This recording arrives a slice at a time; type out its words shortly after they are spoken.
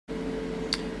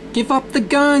Give up the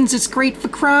guns. It's great for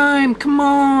crime. Come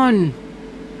on.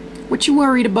 What you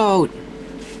worried about?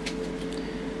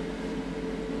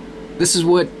 This is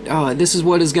what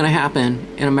is going to happen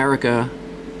in America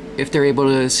if they're able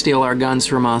to steal our guns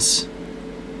from us.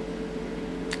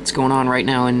 It's going on right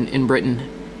now in Britain,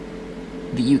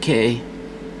 the UK.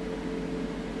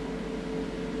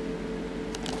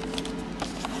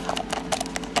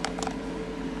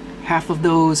 Half of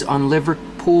those on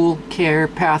Liverpool Care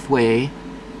Pathway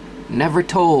never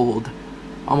told.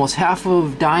 Almost half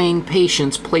of dying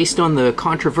patients placed on the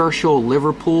controversial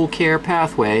Liverpool Care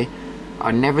Pathway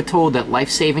are never told that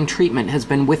life-saving treatment has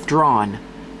been withdrawn,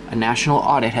 a national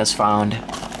audit has found.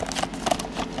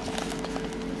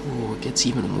 Oh, it gets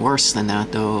even worse than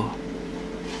that, though.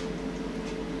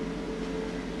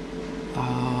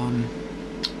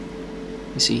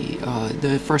 You see,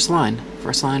 the first line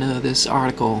of this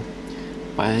article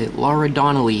by Laura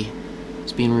Donnelly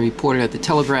is being reported at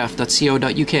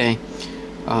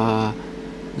thetelegraph.co.uk.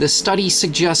 The study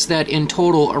suggests that in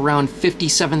total around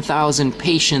 57,000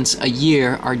 patients a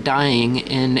year are dying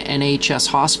in NHS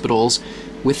hospitals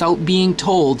without being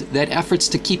told that efforts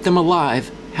to keep them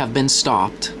alive have been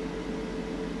stopped.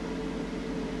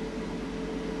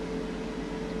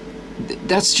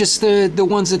 That's just the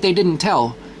ones that they didn't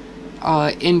tell.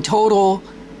 In total,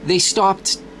 they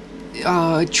stopped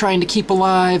trying to keep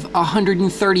alive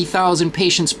 130,000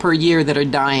 patients per year that are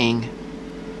dying.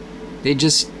 They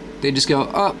just go,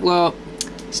 oh, well,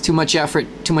 it's too much effort,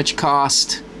 too much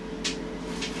cost.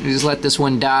 We just let this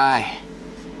one die.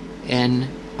 And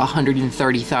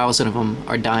 130,000 of them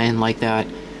are dying like that.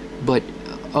 But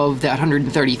of that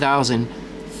 130,000,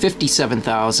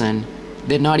 57,000,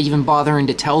 they're not even bothering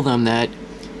to tell them that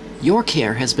your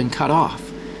care has been cut off.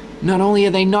 Not only are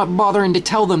they not bothering to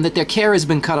tell them that their care has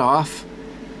been cut off,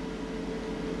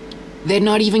 they're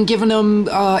not even giving them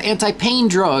anti-pain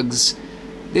drugs.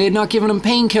 They're not giving them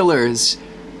painkillers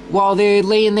while they're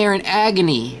laying there in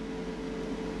agony.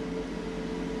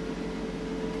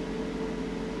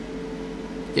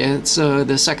 Yeah, it's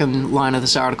the second line of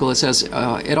this article. It says,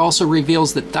 it also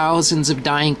reveals that thousands of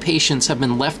dying patients have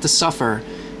been left to suffer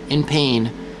in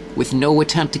pain with no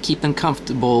attempt to keep them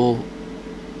comfortable.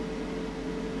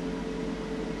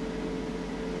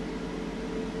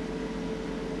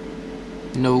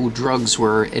 No drugs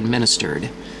were administered.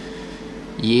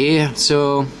 Yeah,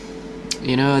 so,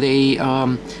 you know, they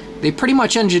pretty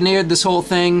much engineered this whole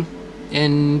thing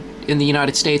in the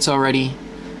United States already.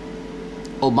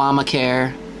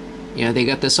 Obamacare, you know, they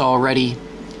got this already.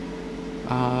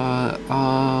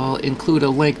 I'll include a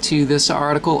link to this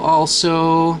article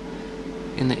also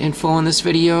in the info in this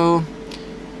video.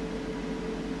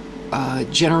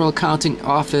 General Accounting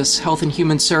Office, Health and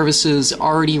Human Services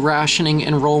already rationing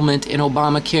enrollment in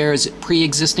Obamacare's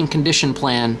pre-existing condition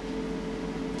plan.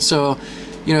 So,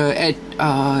 you know,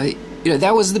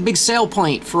 that was the big sale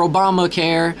point for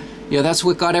Obamacare. You know, that's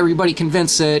what got everybody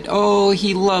convinced that, oh,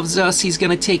 he loves us, he's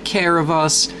going to take care of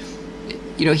us.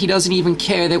 You know, he doesn't even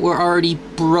care that we're already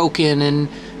broken and,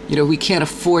 you know, we can't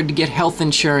afford to get health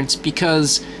insurance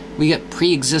because we got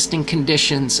pre-existing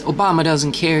conditions. Obama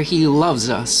doesn't care, he loves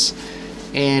us.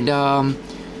 And,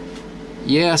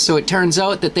 yeah, so it turns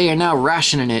out that they are now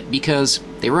rationing it because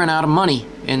they ran out of money.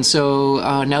 And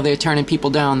so now they're turning people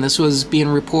down. This was being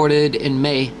reported in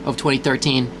May of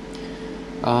 2013.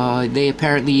 They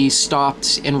apparently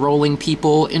stopped enrolling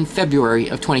people in February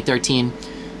of 2013.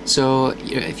 So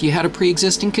if you had a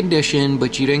pre-existing condition,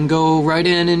 but you didn't go right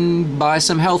in and buy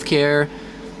some health care,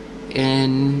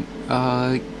 and,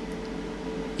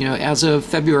 you know, as of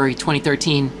February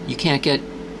 2013, you can't get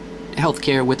health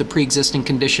care with a pre-existing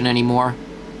condition anymore.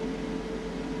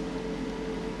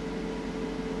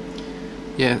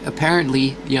 Yeah,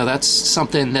 apparently, you know, that's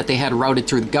something that they had routed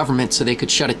through the government so they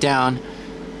could shut it down.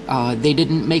 They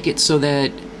didn't make it so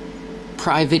that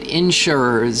private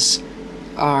insurers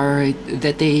are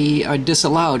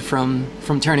disallowed from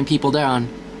turning people down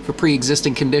for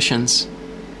pre-existing conditions.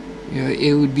 You know,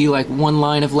 it would be like one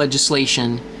line of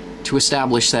legislation to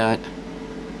establish that.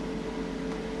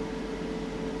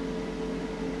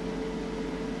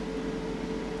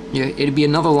 Yeah, it'd be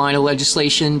another line of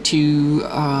legislation to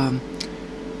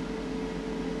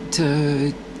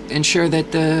ensure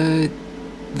that the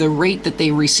rate that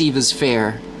they receive is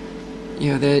fair.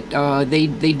 You know, that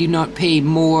they do not pay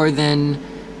more than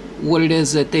what it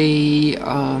is that they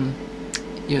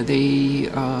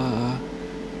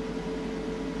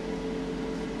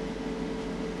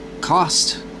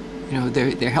cost. You know,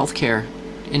 their health care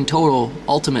in total,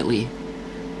 ultimately.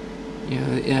 You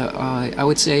know, I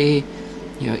would say,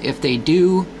 you know, if they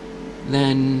do,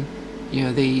 then, you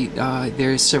know,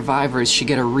 their survivors should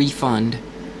get a refund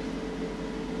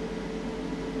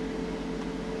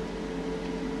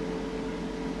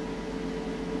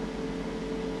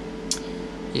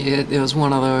Yeah, there was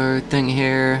one other thing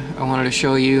here I wanted to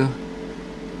show you,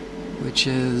 which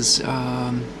is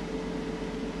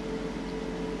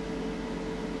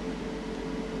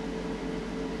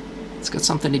it's got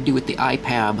something to do with the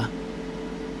IPAB,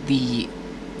 the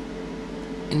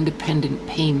Independent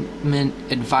Payment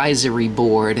Advisory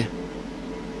Board.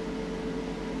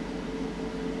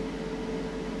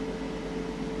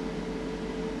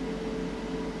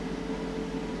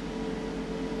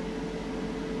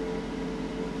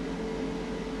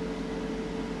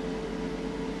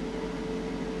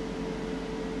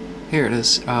 Here it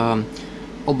is.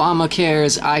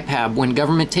 Obamacare's IPAB. When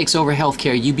government takes over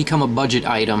healthcare, you become a budget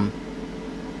item.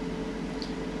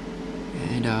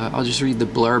 And I'll just read the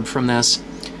blurb from this.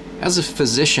 As a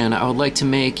physician, I would like to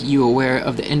make you aware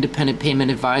of the Independent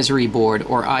Payment Advisory Board,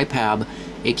 or IPAB,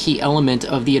 a key element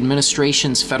of the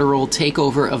administration's federal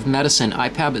takeover of medicine.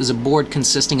 IPAB is a board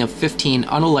consisting of 15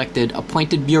 unelected,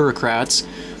 appointed bureaucrats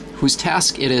whose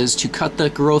task it is to cut the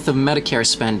growth of Medicare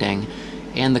spending,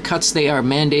 and the cuts they are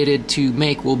mandated to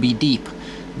make will be deep.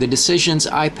 The decisions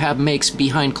IPAB makes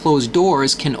behind closed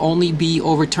doors can only be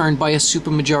overturned by a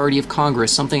supermajority of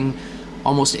Congress, something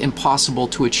almost impossible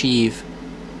to achieve.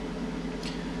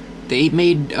 They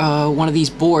made one of these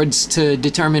boards to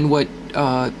determine what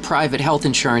private health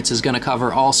insurance is going to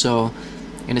cover also,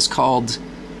 and it's called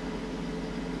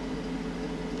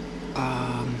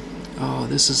oh,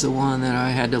 this is the one that I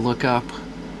had to look up.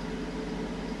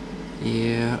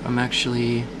 Yeah, I'm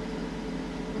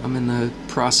in the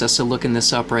process of looking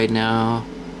this up right now.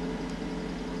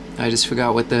 I just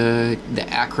forgot what the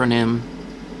acronym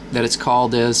that it's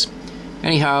called is.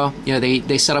 Anyhow, yeah,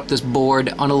 they set up this board,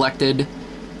 unelected,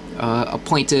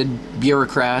 appointed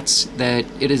bureaucrats, that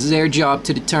it is their job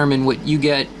to determine what you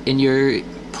get in your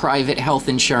private health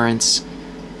insurance,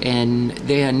 and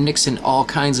they are nixing all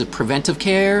kinds of preventive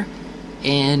care,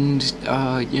 and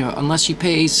unless you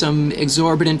pay some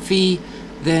exorbitant fee,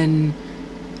 then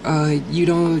you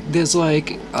don't, there's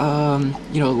like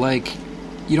like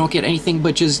you don't get anything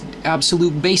but just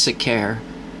absolute basic care.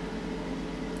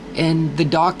 And the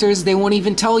doctors, they won't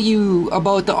even tell you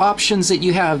about the options that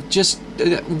you have, just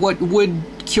what would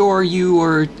cure you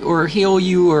or heal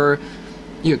you or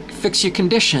fix your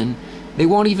condition. They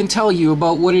won't even tell you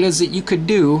about what it is that you could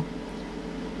do,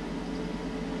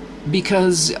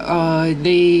 because you're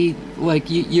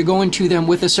going to them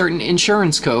with a certain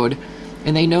insurance code,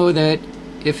 and they know that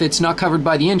if it's not covered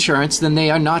by the insurance, then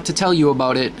they are not to tell you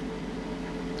about it.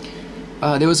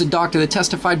 There was a doctor that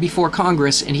testified before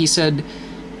Congress, and he said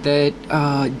that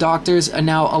doctors are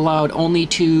now allowed only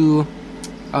to,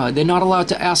 they're not allowed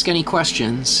to ask any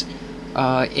questions,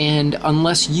 and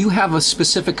unless you have a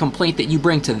specific complaint that you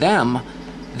bring to them,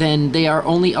 then they are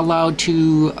only allowed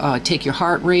to take your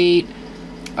heart rate,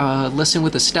 listen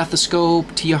with a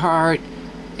stethoscope to your heart,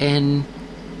 and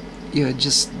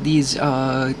just these,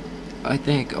 I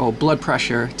think, blood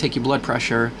pressure, take your blood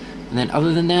pressure, and then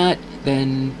other than that,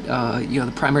 then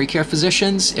the primary care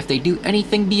physicians, if they do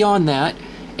anything beyond that,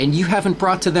 and you haven't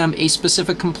brought to them a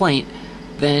specific complaint,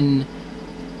 then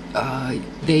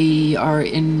they are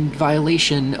in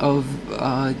violation of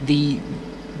the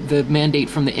mandate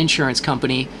from the insurance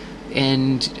company,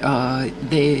 and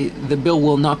the bill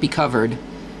will not be covered.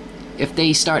 If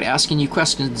they start asking you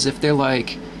questions, if they're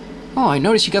like, "Oh, I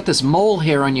noticed you got this mole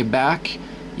hair on your back.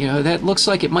 That looks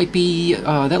like it might be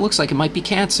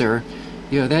cancer.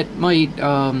 That might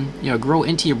grow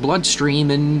into your bloodstream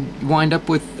and wind up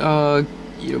with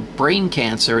brain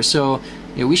cancer. So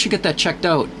we should get that checked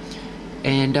out."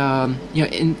 And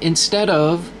instead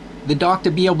of the doctor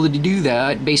be able to do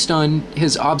that based on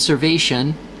his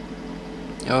observation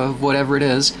of whatever it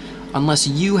is, unless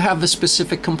you have a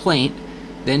specific complaint,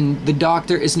 then the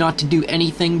doctor is not to do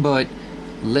anything but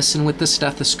listen with the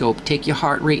stethoscope, take your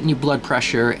heart rate and your blood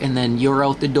pressure, and then you're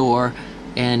out the door.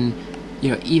 And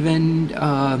even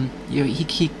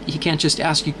he can't just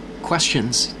ask you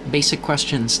questions, basic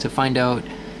questions, to find out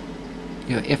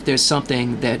if there's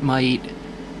something that might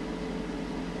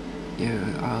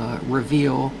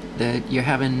reveal that you're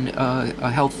having a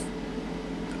health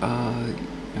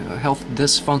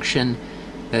dysfunction,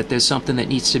 that there's something that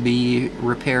needs to be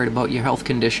repaired about your health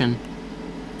condition.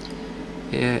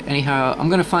 Anyhow, I'm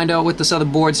gonna find out what this other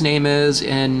board's name is,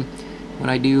 and when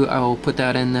I do, I will put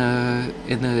that in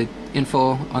the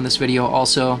info on this video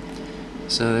also.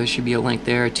 So there should be a link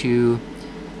there to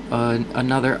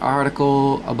another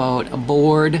article about a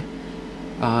board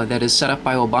that is set up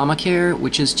by Obamacare,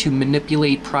 which is to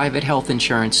manipulate private health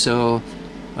insurance. So,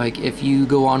 like, if you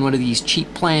go on one of these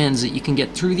cheap plans that you can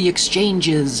get through the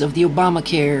exchanges of the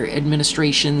Obamacare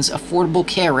administration's Affordable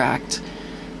Care Act,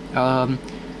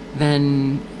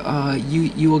 then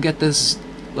you will get this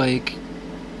like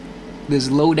this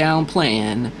low down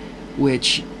plan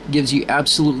which gives you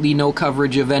absolutely no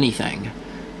coverage of anything.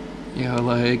 You know,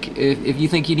 like if you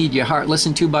think you need your heart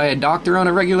listened to by a doctor on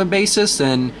a regular basis,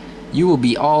 then you will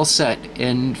be all set,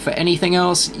 and for anything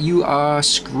else you are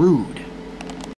screwed.